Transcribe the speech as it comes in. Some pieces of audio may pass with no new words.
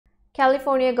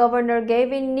California Governor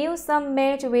Gavin Newsom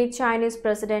met with Chinese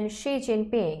President Xi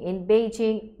Jinping in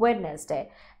Beijing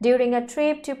Wednesday during a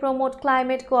trip to promote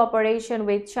climate cooperation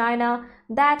with China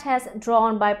that has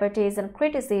drawn bipartisan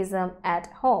criticism at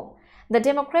home. The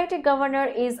Democratic governor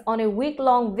is on a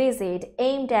week-long visit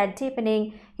aimed at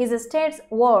deepening his state's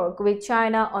work with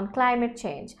China on climate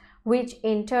change, which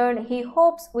in turn he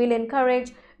hopes will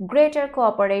encourage greater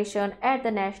cooperation at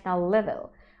the national level.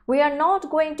 "We are not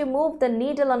going to move the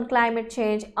needle on climate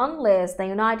change unless the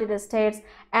United States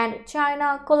and China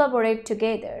collaborate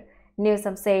together,"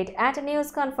 Newsom said at a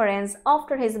news conference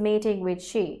after his meeting with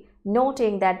Xi,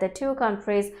 noting that the two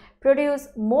countries produce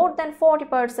more than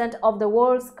 40% of the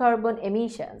world's carbon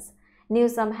emissions.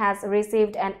 Newsom has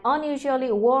received an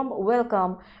unusually warm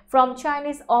welcome from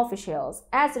Chinese officials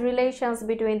as relations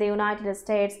between the United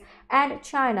States and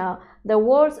China, the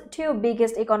world's two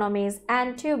biggest economies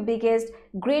and two biggest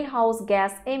greenhouse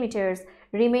gas emitters,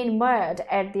 remain mired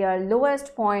at their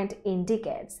lowest point in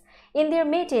decades. In their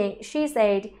meeting, Xi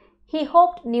said he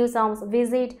hoped Newsom's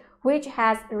visit, which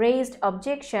has raised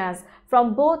objections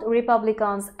from both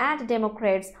Republicans and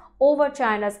Democrats over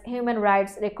China's human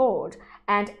rights record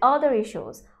and other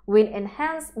issues, will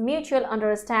enhance mutual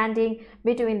understanding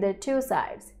between the two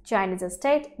sides, Chinese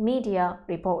state media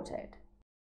reported.